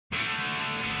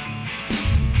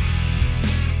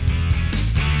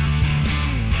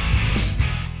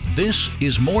This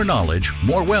is More Knowledge,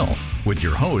 More Wealth with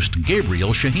your host, Gabriel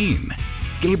Shaheen.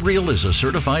 Gabriel is a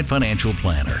certified financial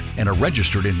planner and a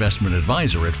registered investment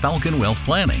advisor at Falcon Wealth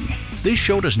Planning. This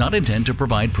show does not intend to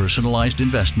provide personalized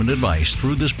investment advice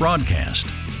through this broadcast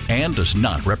and does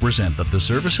not represent that the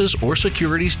services or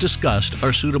securities discussed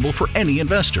are suitable for any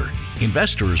investor.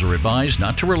 Investors are advised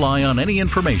not to rely on any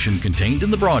information contained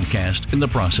in the broadcast in the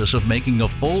process of making a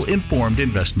full informed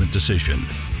investment decision.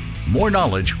 More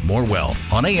knowledge, more wealth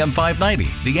on AM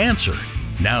 590, The Answer.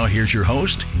 Now here's your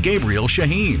host, Gabriel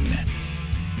Shaheen.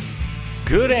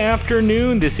 Good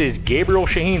afternoon. This is Gabriel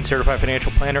Shaheen, certified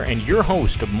financial planner, and your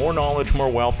host of More Knowledge,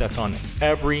 More Wealth. That's on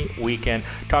every weekend,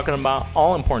 talking about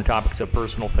all important topics of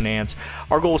personal finance.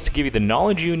 Our goal is to give you the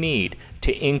knowledge you need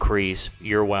to increase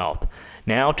your wealth.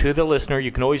 Now, to the listener,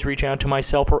 you can always reach out to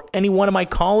myself or any one of my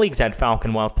colleagues at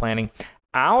Falcon Wealth Planning.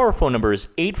 Our phone number is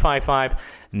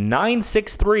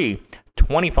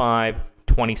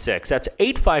 855-963-2526. That's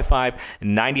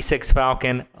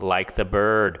 855-96-FALCON, like the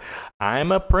bird.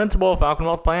 I'm a principal of Falcon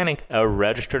Wealth Planning, a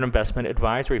registered investment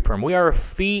advisory firm. We are a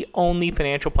fee-only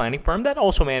financial planning firm that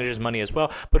also manages money as well.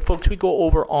 But folks, we go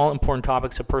over all important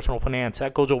topics of personal finance.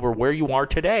 That goes over where you are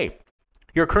today,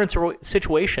 your current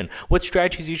situation, what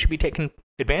strategies you should be taking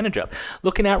advantage of,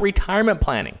 looking at retirement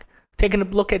planning, taking a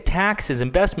look at taxes,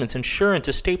 investments, insurance,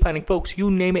 estate planning. Folks, you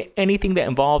name it, anything that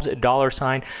involves a dollar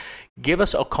sign, give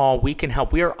us a call. We can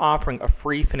help. We are offering a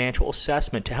free financial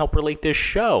assessment to help relate this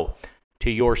show to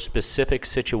your specific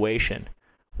situation.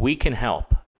 We can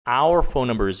help. Our phone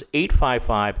number is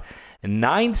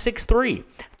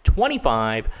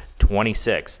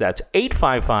 855-963-2526. That's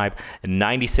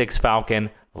 855-96-FALCON,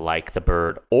 like the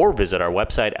bird. Or visit our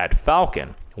website at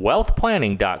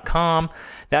falconwealthplanning.com.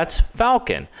 That's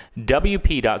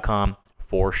falconwp.com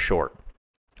for short.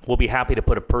 We'll be happy to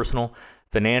put a personal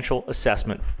financial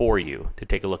assessment for you to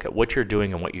take a look at what you're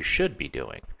doing and what you should be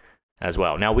doing as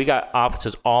well. Now, we got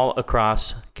offices all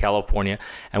across California,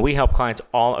 and we help clients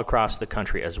all across the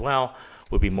country as well.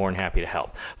 We'd be more than happy to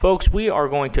help. Folks, we are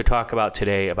going to talk about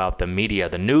today about the media,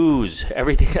 the news,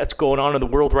 everything that's going on in the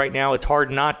world right now. It's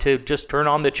hard not to just turn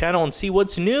on the channel and see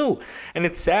what's new, and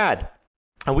it's sad.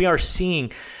 And we are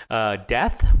seeing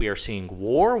death, we are seeing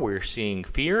war, we're seeing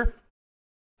fear.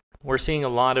 We're seeing a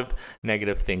lot of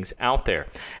negative things out there.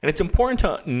 And it's important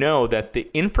to know that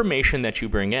the information that you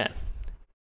bring in,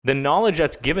 the knowledge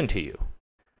that's given to you,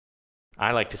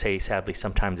 I like to say, sadly,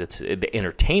 sometimes it's the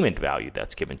entertainment value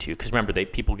that's given to you. Because remember,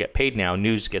 people get paid now.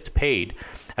 News gets paid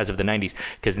as of the 90s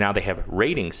because now they have a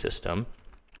rating system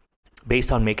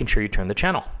based on making sure you turn the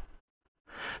channel.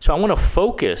 So I want to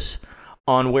focus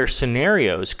on where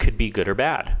scenarios could be good or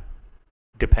bad,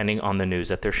 depending on the news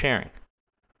that they're sharing.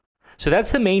 So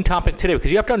that's the main topic today,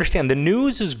 because you have to understand the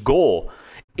news's goal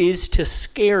is to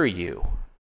scare you.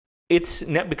 It's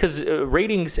because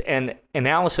ratings and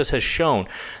analysis has shown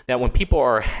that when people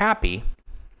are happy,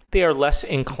 they are less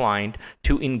inclined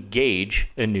to engage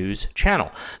a news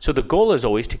channel. So the goal is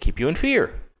always to keep you in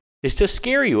fear, is to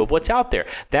scare you of what's out there.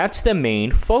 That's the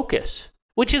main focus,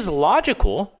 which is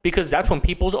logical because that's when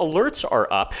people's alerts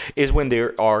are up, is when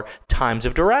there are times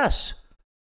of duress.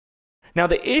 Now,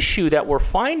 the issue that we're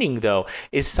finding, though,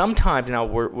 is sometimes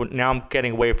now I'm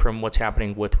getting away from what's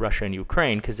happening with Russia and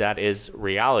Ukraine because that is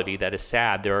reality. That is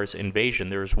sad. There is invasion.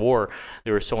 There is war.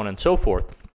 There is so on and so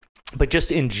forth. But just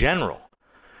in general,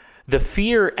 the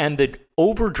fear and the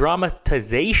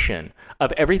over-dramatization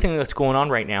of everything that's going on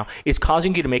right now is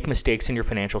causing you to make mistakes in your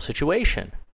financial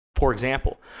situation. For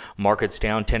example, market's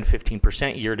down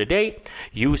 10-15% year to date.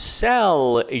 You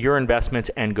sell your investments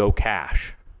and go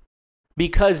cash,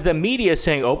 because the media is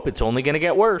saying, oh, it's only going to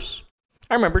get worse.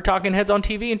 I remember talking heads on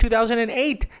TV in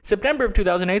 2008, September of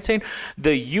 2008, saying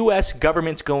the U.S.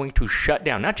 government's going to shut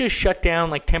down. Not just shut down,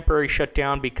 like temporary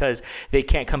shutdown because they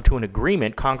can't come to an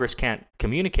agreement. Congress can't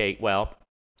communicate well.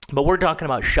 But we're talking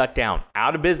about shut down,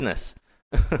 out of business.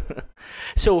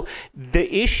 So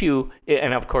the issue,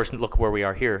 and of course, look where we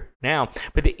are here now,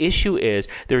 but the issue is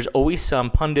there's always some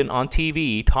pundit on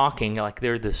TV talking like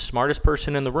they're the smartest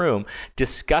person in the room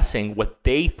discussing what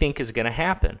they think is going to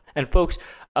happen. And folks,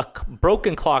 a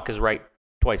broken clock is right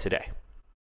twice a day.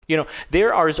 You know,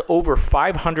 there are over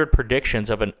 500 predictions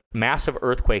of a massive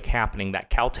earthquake happening that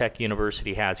Caltech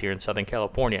University has here in Southern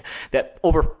California, that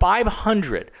over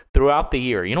 500 throughout the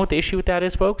year. You know what the issue with that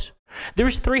is, folks?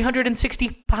 There's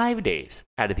 365 days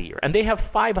out of the year, and they have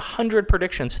 500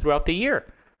 predictions throughout the year.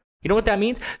 You know what that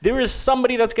means? There is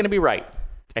somebody that's going to be right.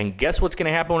 And guess what's going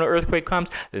to happen when an earthquake comes?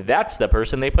 That's the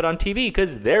person they put on TV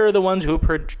because they're the ones who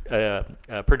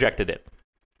projected it.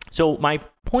 So my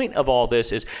point of all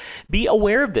this is be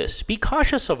aware of this. Be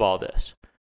cautious of all this.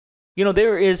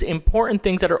 There is important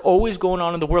things that are always going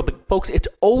on in the world, but folks, it's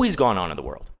always gone on in the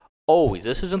world. Always.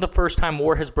 This isn't the first time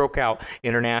war has broke out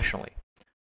internationally.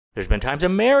 There's been times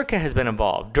America has been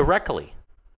involved, directly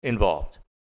involved.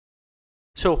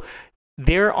 So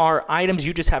there are items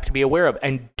you just have to be aware of,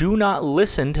 and do not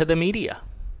listen to the media.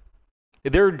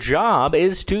 Their job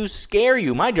is to scare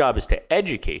you. My job is to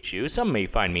educate you. Some may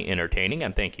find me entertaining,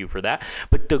 and thank you for that.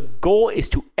 But the goal is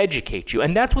to educate you.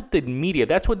 And that's what the media,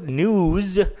 that's what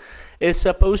news is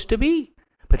supposed to be.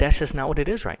 But that's just not what it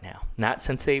is right now. Not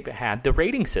since they've had the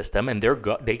rating system, and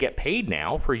they get paid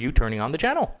now for you turning on the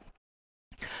channel.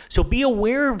 So be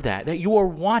aware of that you are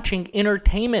watching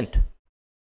entertainment.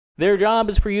 Their job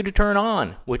is for you to turn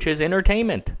on, which is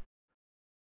entertainment.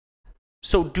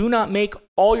 So do not make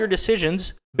all your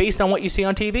decisions based on what you see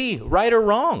on TV, right or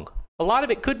wrong. A lot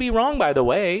of it could be wrong, by the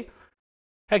way.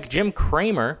 Heck, Jim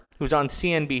Cramer, who's on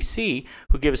CNBC,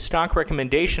 who gives stock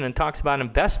recommendation and talks about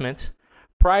investments,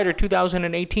 prior to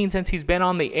 2018, since he's been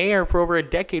on the air for over a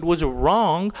decade, was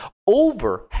wrong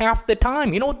over half the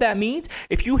time. You know what that means?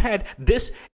 If you had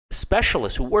this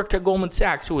specialist who worked at Goldman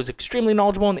Sachs, who was extremely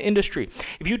knowledgeable in the industry,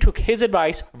 if you took his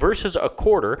advice versus a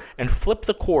quarter and flipped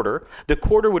the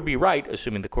quarter would be right,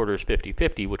 assuming the quarter is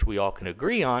 50-50, which we all can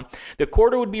agree on. The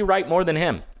quarter would be right more than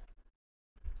him.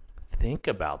 Think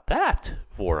about that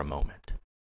for a moment.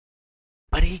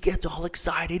 But he gets all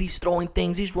excited. He's throwing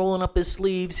things. He's rolling up his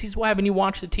sleeves. He's having you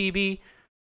watch the TV.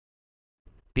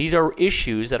 These are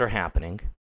issues that are happening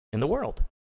in the world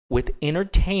with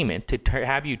entertainment to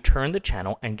have you turn the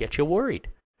channel and get you worried.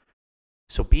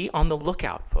 So be on the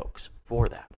lookout, folks, for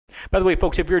that. By the way,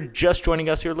 folks, if you're just joining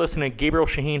us, you're listening to Gabriel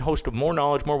Shaheen, host of More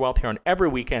Knowledge, More Wealth here on every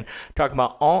weekend, talking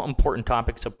about all important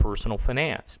topics of personal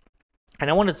finance. And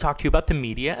I wanted to talk to you about the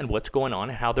media and what's going on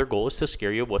and how their goal is to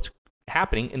scare you of what's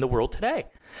happening in the world today.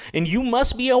 And you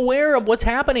must be aware of what's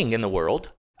happening in the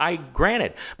world.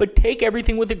 Granted, but take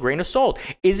everything with a grain of salt.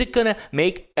 Is it going to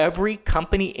make every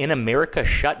company in America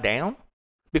shut down?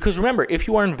 Because remember, if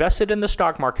you are invested in the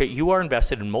stock market, you are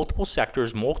invested in multiple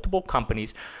sectors, multiple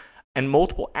companies, and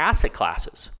multiple asset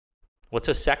classes. What's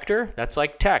a sector? That's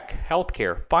like tech,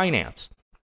 healthcare, finance.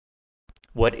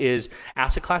 What is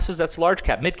asset classes? That's large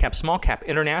cap, mid cap, small cap,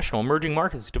 international, emerging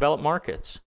markets, developed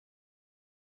markets.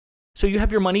 So you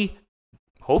have your money,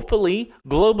 hopefully,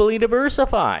 globally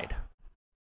diversified.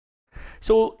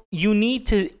 So you need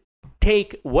to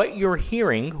take what you're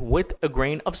hearing with a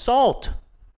grain of salt,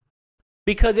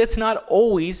 because it's not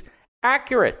always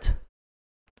accurate.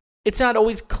 It's not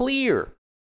always clear.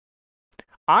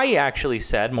 I actually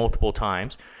said multiple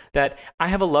times that I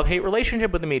have a love-hate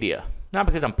relationship with the media. Not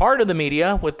because I'm part of the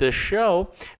media with this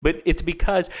show, but it's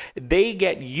because they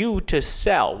get you to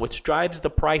sell, which drives the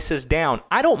prices down.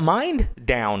 I don't mind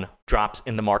down drops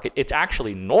in the market. It's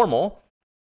actually normal.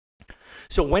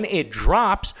 So when it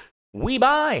drops, we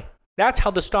buy. That's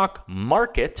how the stock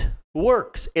market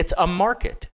works. It's a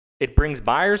market. It brings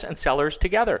buyers and sellers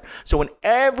together. So when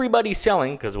everybody's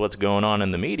selling, because of what's going on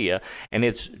in the media, and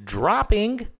it's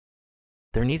dropping,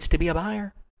 there needs to be a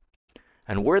buyer.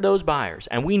 And we're those buyers.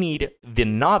 And we need the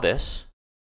novice,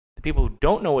 the people who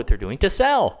don't know what they're doing, to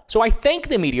sell. So I thank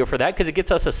the media for that, because it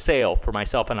gets us a sale for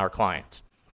myself and our clients.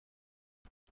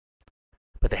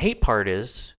 But the hate part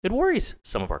is it worries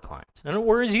some of our clients, and it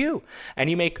worries you. And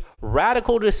you make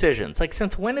radical decisions. Like,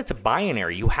 since when it's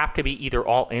binary, you have to be either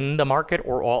all in the market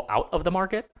or all out of the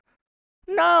market?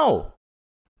 No.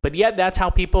 But yet that's how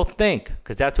people think,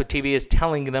 because that's what TV is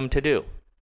telling them to do.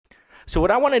 So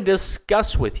what I want to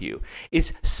discuss with you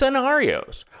is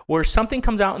scenarios where something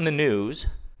comes out in the news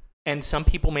and some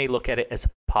people may look at it as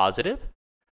positive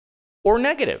or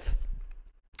negative.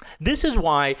 This is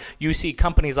why you see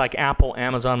companies like Apple,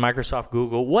 Amazon, Microsoft,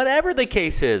 Google, whatever the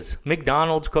case is,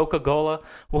 McDonald's, Coca-Cola,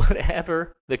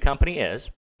 whatever the company is,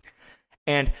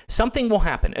 and something will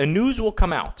happen. A news will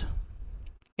come out.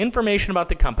 Information about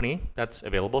the company that's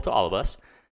available to all of us.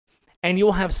 And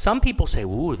you'll have some people say,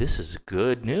 ooh, this is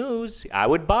good news. I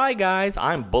would buy, guys.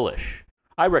 I'm bullish.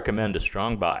 I recommend a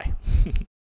strong buy.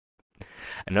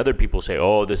 And other people say,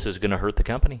 oh, this is going to hurt the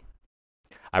company.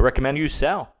 I recommend you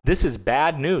sell. This is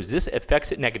bad news. This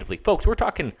affects it negatively. Folks, we're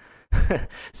talking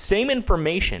same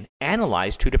information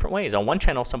analyzed two different ways. On one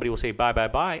channel, somebody will say buy, buy,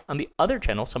 buy. On the other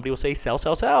channel, somebody will say sell,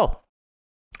 sell, sell.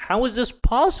 How is this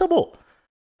possible?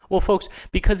 Well, folks,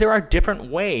 because there are different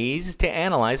ways to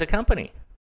analyze a company.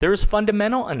 There's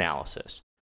fundamental analysis.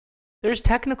 There's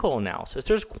technical analysis.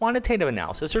 There's quantitative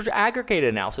analysis. There's aggregated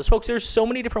analysis. Folks, there's so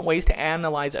many different ways to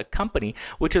analyze a company,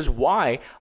 which is why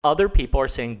other people are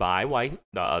saying buy, why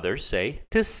the others say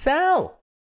to sell.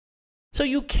 So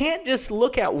you can't just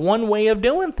look at one way of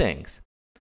doing things.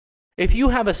 If you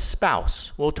have a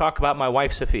spouse, we'll talk about my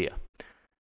wife, Sophia.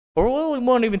 Or we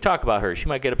won't even talk about her. She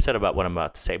might get upset about what I'm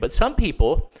about to say. But some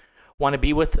people want to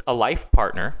be with a life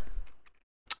partner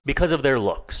because of their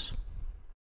looks.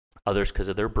 Others because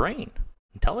of their brain,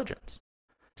 intelligence.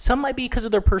 Some might be because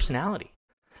of their personality.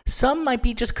 Some might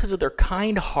be just because of their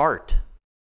kind heart.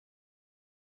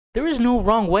 There is no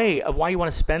wrong way of why you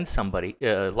want to spend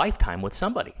lifetime with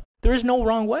somebody. There is no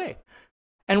wrong way.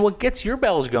 And what gets your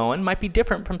bells going might be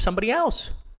different from somebody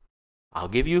else. I'll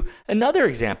give you another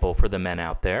example for the men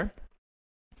out there.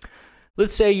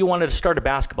 Let's say you wanted to start a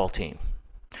basketball team.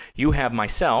 You have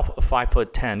myself, a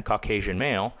 5'10" Caucasian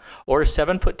male, or a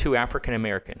 7'2" African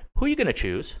American. Who are you going to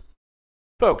choose?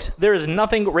 Folks, there is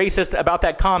nothing racist about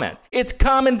that comment. It's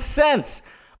common sense.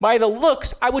 By the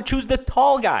looks, I would choose the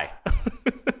tall guy.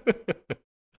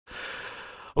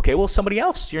 Okay, well, somebody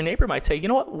else, your neighbor might say, you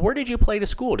know what, where did you play to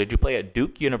school? Did you play at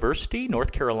Duke University,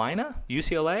 North Carolina,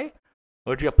 UCLA?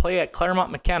 Or did you play at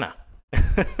Claremont McKenna,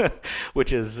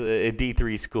 which is a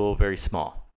D3 school, very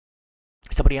small?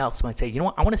 Somebody else might say, you know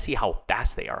what, I want to see how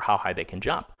fast they are, how high they can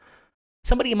jump.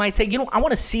 Somebody might say, you know, I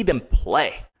want to see them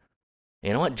play.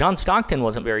 You know what, John Stockton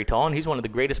wasn't very tall, and he's one of the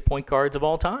greatest point guards of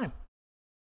all time.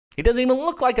 He doesn't even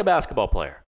look like a basketball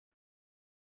player.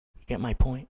 You get my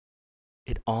point?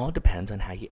 It all depends on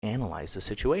how you analyze the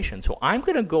situation. So we're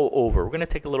going to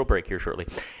take a little break here shortly,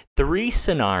 3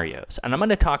 scenarios, and I'm going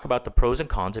to talk about the pros and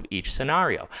cons of each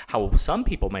scenario, how some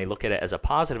people may look at it as a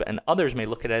positive and others may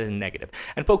look at it as a negative.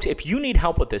 And folks, if you need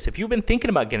help with this, if you've been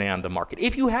thinking about getting out of the market,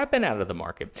 if you have been out of the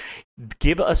market,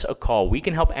 give us a call. We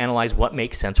can help analyze what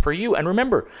makes sense for you. And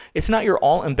remember, it's not you're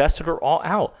all invested or all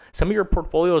out. Some of your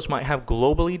portfolios might have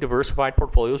globally diversified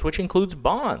portfolios, which includes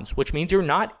bonds, which means you're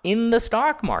not in the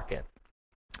stock market.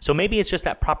 So maybe it's just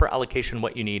that proper allocation,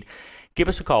 what you need. Give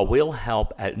us a call. We'll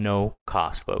help at no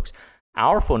cost, folks.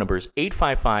 Our phone number is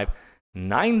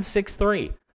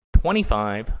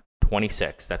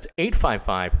 855-963-2526. That's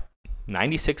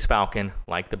 855-96-FALCON,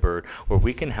 like the bird, where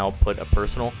we can help put a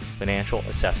personal financial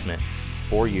assessment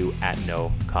for you at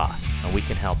no cost. And we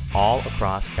can help all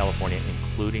across California,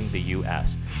 including the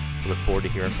U.S. We look forward to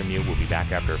hearing from you. We'll be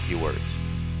back after a few words.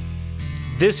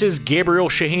 This is Gabriel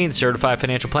Shaheen, Certified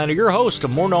Financial Planner, your host of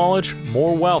More Knowledge,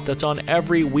 More Wealth. That's on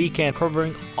every weekend,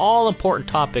 covering all important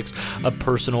topics of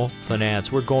personal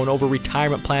finance. We're going over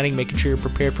retirement planning, making sure you're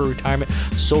prepared for retirement,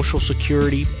 Social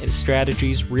Security and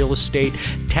strategies, real estate,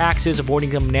 taxes,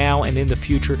 avoiding them now and in the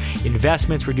future,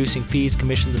 investments, reducing fees,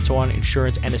 commissions, and so on,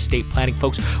 insurance, and estate planning.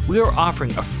 Folks, we are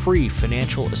offering a free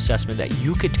financial assessment that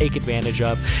you could take advantage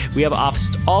of. We have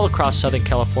offices all across Southern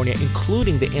California,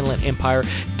 including the Inland Empire.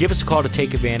 Give us a call to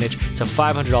take advantage. It's a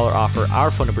 $500 offer.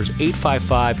 Our phone number is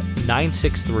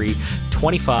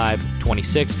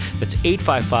 855-963-2526. That's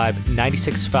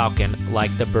 855-96-FALCON,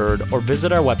 like the bird, or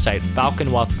visit our website,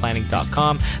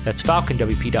 falconwealthplanning.com. That's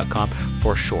falconwp.com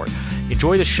for short.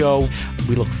 Enjoy the show.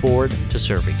 We look forward to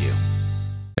serving you.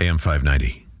 AM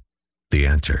 590, The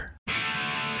Answer.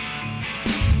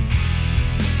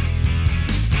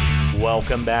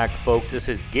 Welcome back, folks. This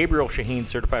is Gabriel Shaheen,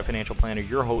 Certified Financial Planner,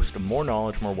 your host of More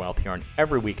Knowledge, More Wealth, here on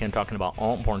every weekend, talking about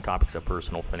all important topics of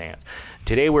personal finance.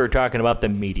 Today, we're talking about the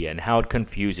media and how it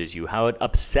confuses you, how it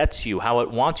upsets you, how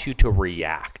it wants you to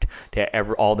react to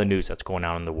all the news that's going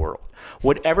on in the world.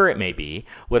 Whatever it may be,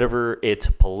 whatever it's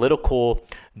political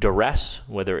duress,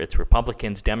 whether it's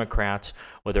Republicans, Democrats,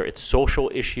 whether it's social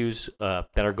issues that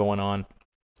are going on,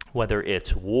 whether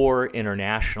it's war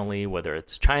internationally, whether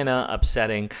it's China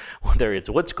upsetting, whether it's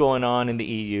what's going on in the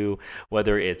EU,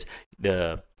 whether it's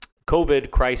the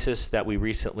COVID crisis that we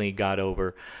recently got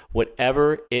over,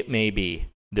 whatever it may be,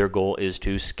 their goal is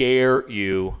to scare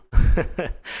you.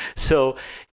 So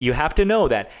you have to know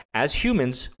that as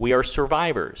humans, we are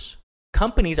survivors.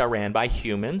 Companies are ran by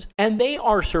humans, and they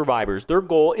are survivors. Their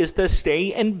goal is to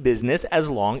stay in business as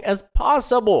long as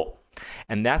possible.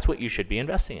 And that's what you should be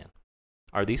investing in.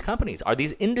 Are these companies, are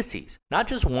these indices, not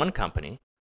just one company,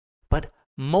 but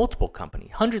multiple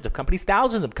companies, hundreds of companies,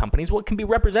 thousands of companies, what can be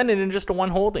represented in just one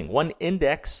holding, one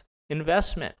index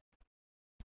investment.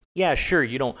 Yeah, sure,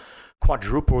 you don't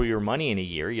quadruple your money in a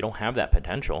year, you don't have that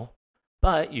potential,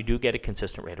 but you do get a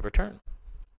consistent rate of return.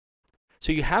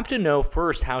 So you have to know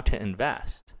first how to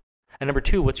invest. And number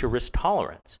 2, what's your risk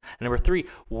tolerance? And number 3,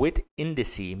 what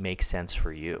indice makes sense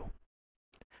for you?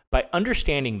 By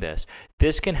understanding this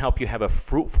can help you have a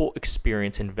fruitful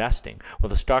experience investing. Well,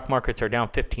 the stock markets are down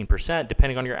 15%.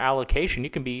 Depending on your allocation, you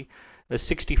can be a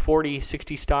 60-40,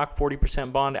 60 stock,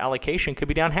 40% bond allocation could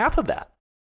be down half of that.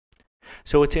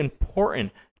 So it's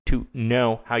important to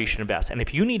know how you should invest. And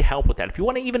if you need help with that, if you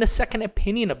want even a second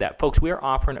opinion of that, folks, we are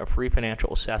offering a free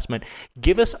financial assessment.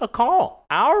 Give us a call.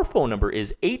 Our phone number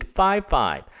is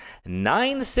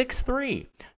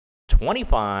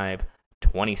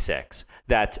 855-963-2526.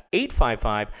 That's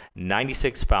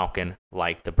 855-96-FALCON,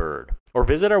 like the bird. Or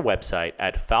visit our website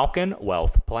at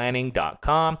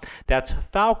falconwealthplanning.com. That's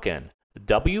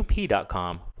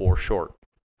falconwp.com for short.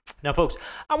 Now, folks,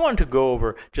 I wanted to go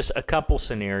over just a couple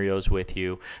scenarios with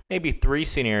you, maybe 3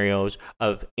 scenarios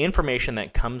of information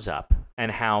that comes up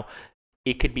and how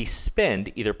it could be spun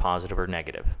either positive or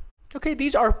negative. Okay,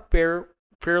 these are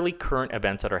fairly current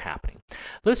events that are happening.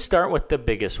 Let's start with the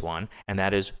biggest one, and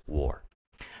that is war.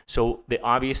 So the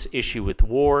obvious issue with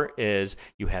war is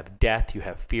you have death, you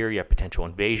have fear, you have potential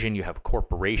invasion, you have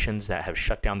corporations that have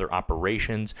shut down their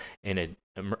operations in an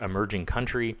emerging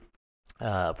country.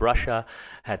 Russia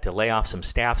had to lay off some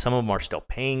staff. Some of them are still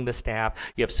paying the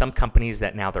staff. You have some companies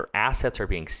that now their assets are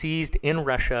being seized in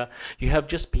Russia. You have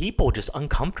just people just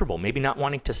uncomfortable, maybe not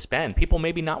wanting to spend. People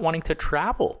maybe not wanting to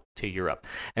travel to Europe,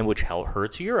 and which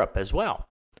hurts Europe as well.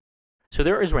 So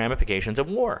there is ramifications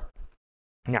of war.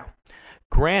 Now,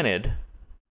 granted,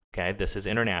 okay, this is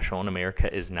international and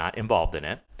America is not involved in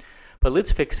it. But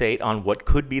let's fixate on what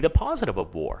could be the positive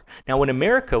of war. Now, when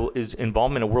America is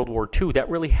involved in World War II, that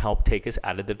really helped take us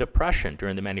out of the Depression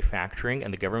during the manufacturing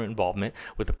and the government involvement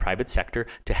with the private sector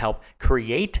to help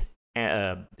create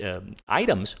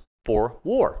items for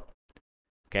war.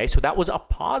 Okay, so that was a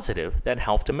positive that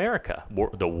helped America.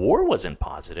 The war wasn't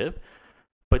positive,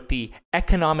 but the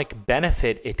economic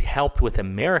benefit it helped with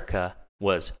America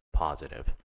was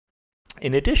positive.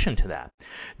 In addition to that,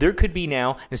 there could be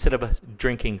now, instead of us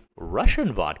drinking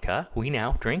Russian vodka, we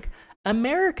now drink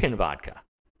American vodka.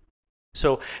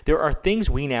 So there are things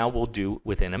we now will do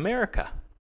within America.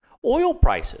 Oil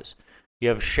prices. You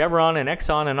have Chevron and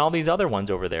Exxon and all these other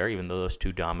ones over there, even though those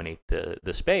two dominate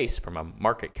the space from a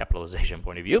market capitalization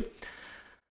point of view.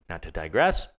 Not to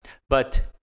digress, but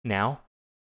now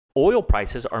oil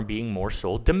prices are being more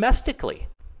sold domestically.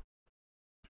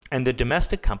 And the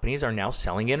domestic companies are now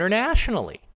selling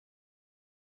internationally.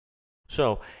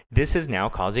 So this is now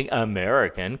causing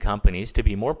American companies to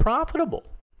be more profitable.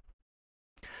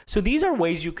 So these are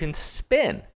ways you can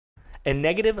spin a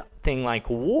negative thing like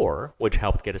war, which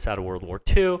helped get us out of World War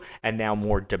II, and now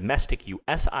more domestic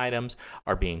U.S. items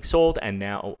are being sold, and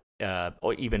now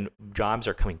even jobs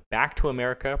are coming back to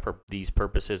America for these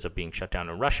purposes of being shut down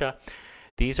in Russia.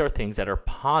 These are things that are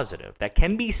positive, that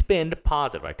can be spinned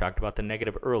positive. I talked about the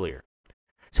negative earlier.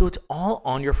 So it's all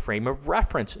on your frame of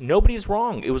reference. Nobody's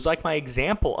wrong. It was like my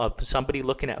example of somebody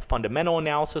looking at fundamental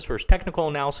analysis versus technical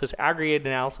analysis, aggregate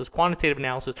analysis, quantitative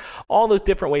analysis, all those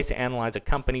different ways to analyze a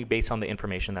company based on the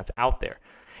information that's out there.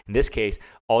 In this case,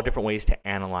 all different ways to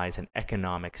analyze an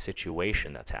economic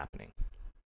situation that's happening,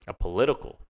 a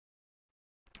political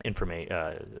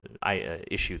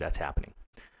issue that's happening.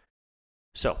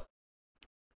 So,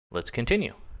 let's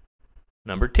continue.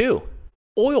 Number 2,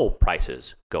 oil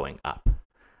prices going up.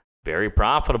 Very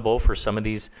profitable for some of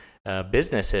these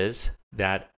businesses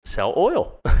that sell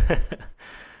oil.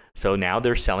 So now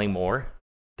they're selling more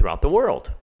throughout the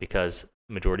world because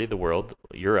majority of the world,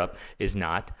 Europe, is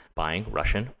not buying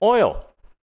Russian oil.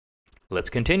 Let's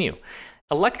continue.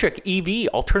 Electric EV,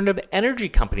 alternative energy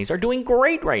companies are doing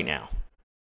great right now.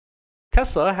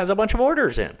 Tesla has a bunch of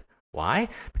orders in. Why?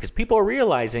 Because people are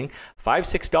realizing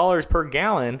 $5-6 per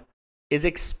gallon is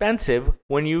expensive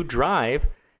when you drive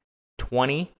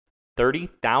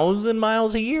 20,000-30,000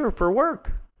 miles a year for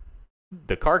work.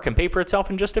 The car can pay for itself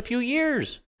in just a few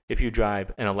years if you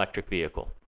drive an electric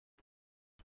vehicle.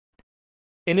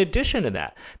 In addition to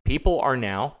that, people are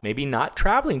now maybe not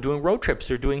traveling, doing road trips.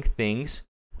 They're doing things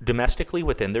domestically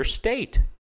within their state.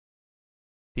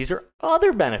 These are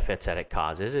other benefits that it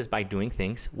causes is by doing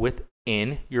things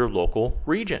within your local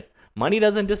region. Money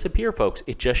doesn't disappear, folks.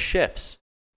 It just shifts.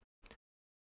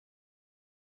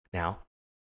 Now,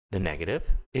 the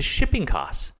negative is shipping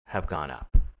costs have gone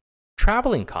up.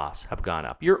 Traveling costs have gone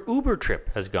up. Your Uber trip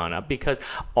has gone up because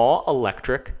all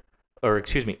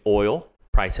oil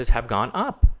prices have gone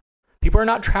up. People are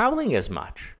not traveling as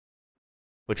much,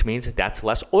 which means that's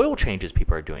less oil changes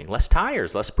people are doing, less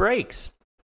tires, less brakes.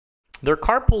 They're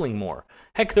carpooling more.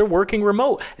 Heck, they're working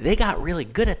remote. They got really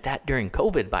good at that during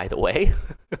COVID, by the way.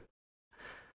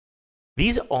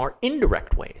 These are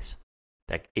indirect ways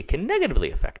that it can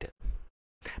negatively affect it.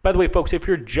 By the way, folks, if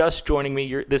you're just joining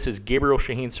me, this is Gabriel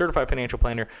Shaheen, Certified Financial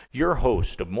Planner, your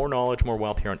host of More Knowledge, More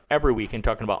Wealth here on every weekend,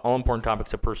 talking about all important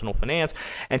topics of personal finance.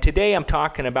 And today I'm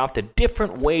talking about the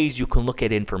different ways you can look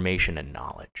at information and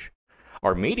knowledge.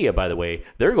 Our media, by the way,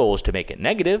 their goal is to make it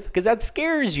negative because that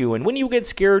scares you. And when you get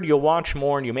scared, you'll watch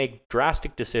more and you make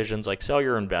drastic decisions like sell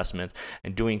your investments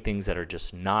and doing things that are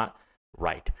just not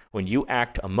right. When you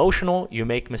act emotional, you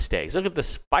make mistakes. Look at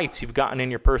the fights you've gotten in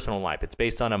your personal life. It's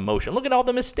based on emotion. Look at all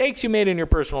the mistakes you made in your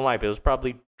personal life. It was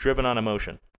probably driven on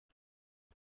emotion.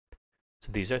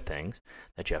 So these are things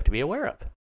that you have to be aware of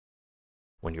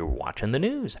when you're watching the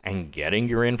news and getting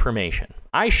your information.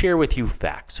 I share with you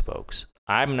facts, folks.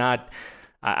 I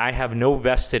have no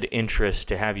vested interest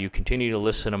to have you continue to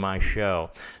listen to my show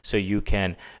so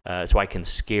I can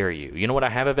scare you. You know what I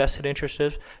have a vested interest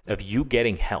of you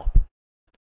getting help,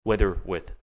 whether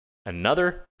with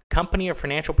another company or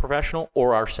financial professional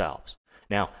or ourselves.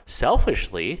 Now,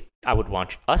 selfishly, I would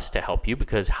want us to help you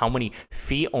because how many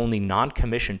fee-only,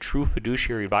 non-commissioned, true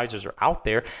fiduciary advisors are out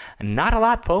there? Not a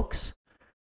lot, folks.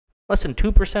 Less than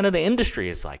 2% of the industry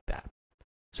is like that.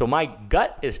 So my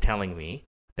gut is telling me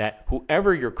that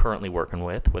whoever you're currently working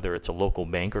with, whether it's a local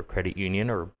bank or credit union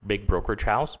or big brokerage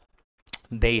house,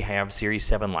 they have Series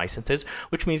 7 licenses,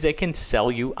 which means they can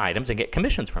sell you items and get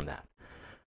commissions from that.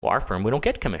 Well, our firm, we don't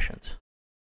get commissions.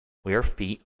 We are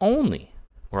fee only.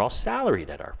 We're all salaried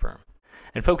at our firm.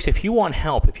 And folks, if you want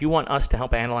help, if you want us to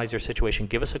help analyze your situation,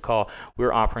 give us a call.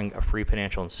 We're offering a free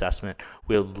financial assessment.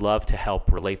 We'd love to help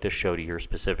relate this show to your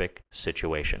specific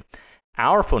situation.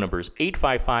 Our phone number is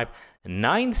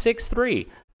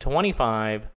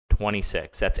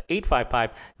 855-963-2526. That's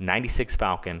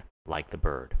 855-96-FALCON, like the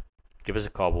bird. Give us a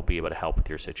call. We'll be able to help with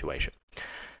your situation.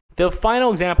 The final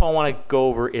example I want to go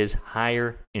over is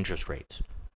higher interest rates.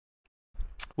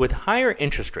 With higher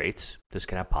interest rates, this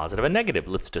can have positive and negative.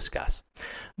 Let's discuss.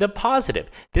 The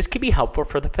positive, this can be helpful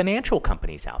for the financial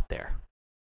companies out there,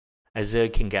 as they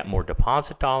can get more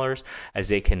deposit dollars, as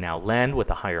they can now lend with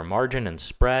a higher margin and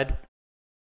spread.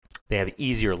 They have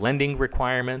easier lending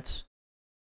requirements.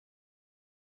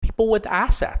 People with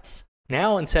assets.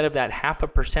 Now, instead of that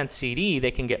 0.5% CD,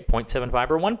 they can get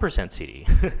 0.75 or 1% CD,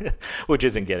 which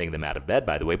isn't getting them out of bed,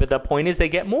 by the way. But the point is they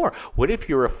get more. What if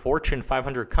you're a Fortune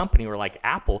 500 company or like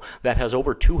Apple that has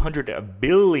over $200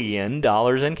 billion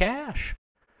in cash?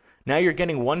 Now you're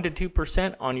getting 1 to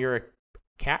 2% on your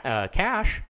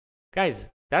cash. Guys,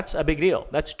 that's a big deal.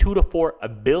 That's $2 to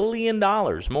 $4 billion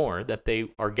more that they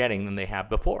are getting than they have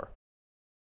before.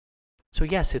 So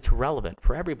yes, it's relevant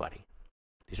for everybody.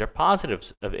 These are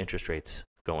positives of interest rates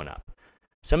going up.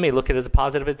 Some may look at it as a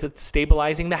positive as it's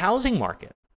stabilizing the housing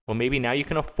market. Well, maybe now you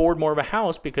can afford more of a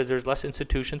house because there's less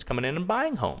institutions coming in and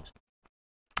buying homes.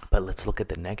 But let's look at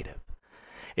the negative.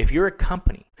 If you're a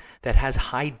company that has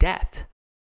high debt,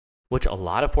 which a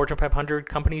lot of Fortune 500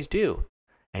 companies do,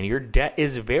 and your debt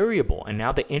is variable, and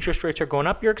now the interest rates are going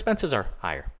up, your expenses are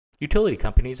higher. Utility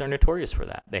companies are notorious for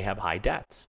that. They have high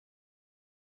debts.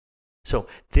 So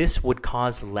this would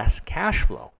cause less cash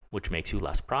flow, which makes you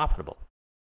less profitable.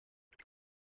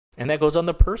 And that goes on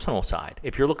the personal side.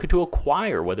 If you're looking to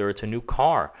acquire, whether it's a new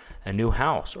car, a new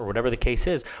house, or whatever the case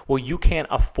is, well, you can't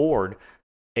afford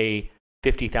a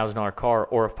 $50,000 car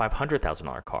or a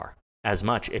 $500,000 car as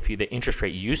much if the interest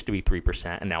rate used to be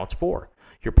 3% and now it's 4%.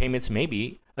 Your payments may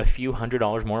be a few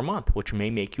 $100s more a month, which may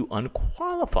make you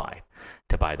unqualified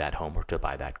to buy that home or to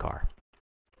buy that car,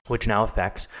 which now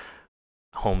affects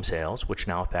home sales, which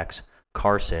now affects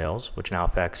car sales, which now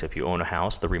affects, if you own a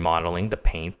house, the remodeling, the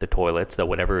paint, the toilets, the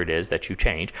whatever it is that you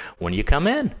change when you come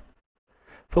in.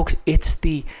 Folks, it's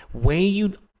the way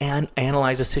you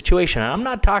analyze a situation. And I'm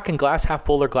not talking glass half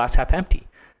full or glass half empty.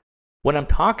 What I'm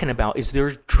talking about is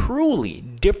there's truly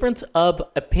difference of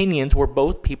opinions where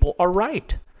both people are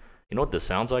right. You know what this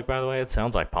sounds like, by the way? It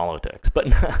sounds like politics. But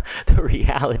the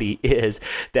reality is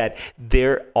that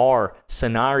there are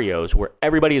scenarios where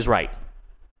everybody is right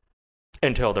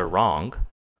until they're wrong,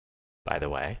 by the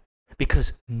way,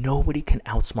 because nobody can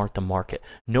outsmart the market.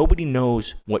 Nobody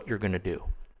knows what you're going to do.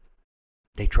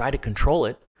 They try to control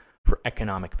it for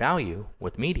economic value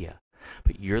with media,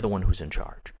 but you're the one who's in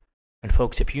charge. And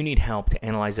folks, if you need help to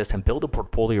analyze this and build a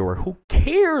portfolio where who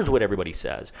cares what everybody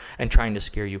says and trying to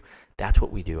scare you, that's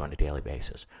what we do on a daily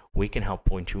basis. We can help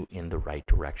point you in the right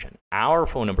direction. Our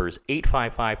phone number is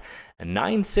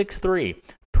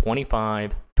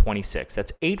 855-963-2526.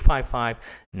 That's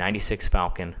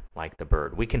 855-96-FALCON, like the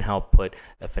bird. We can help put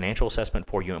a financial assessment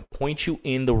for you and point you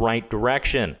in the right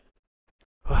direction.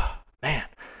 Oh, man,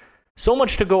 So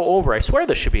much to go over. I swear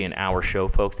this should be an hour show,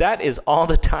 folks. That is all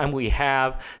the time we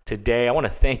have today. I want to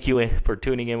thank you for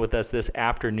tuning in with us this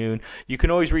afternoon. You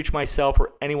can always reach myself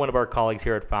or any one of our colleagues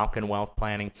here at Falcon Wealth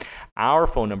Planning. Our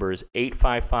phone number is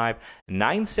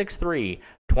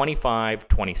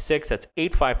 855-963-2526. That's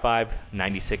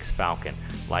 855-96-FALCON,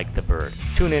 like the bird.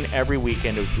 Tune in every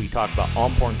weekend as we talk about all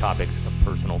important topics of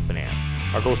personal finance.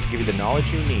 Our goal is to give you the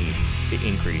knowledge you need to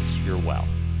increase your wealth.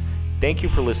 Thank you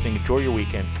for listening. Enjoy your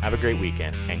weekend. Have a great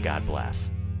weekend, and God bless.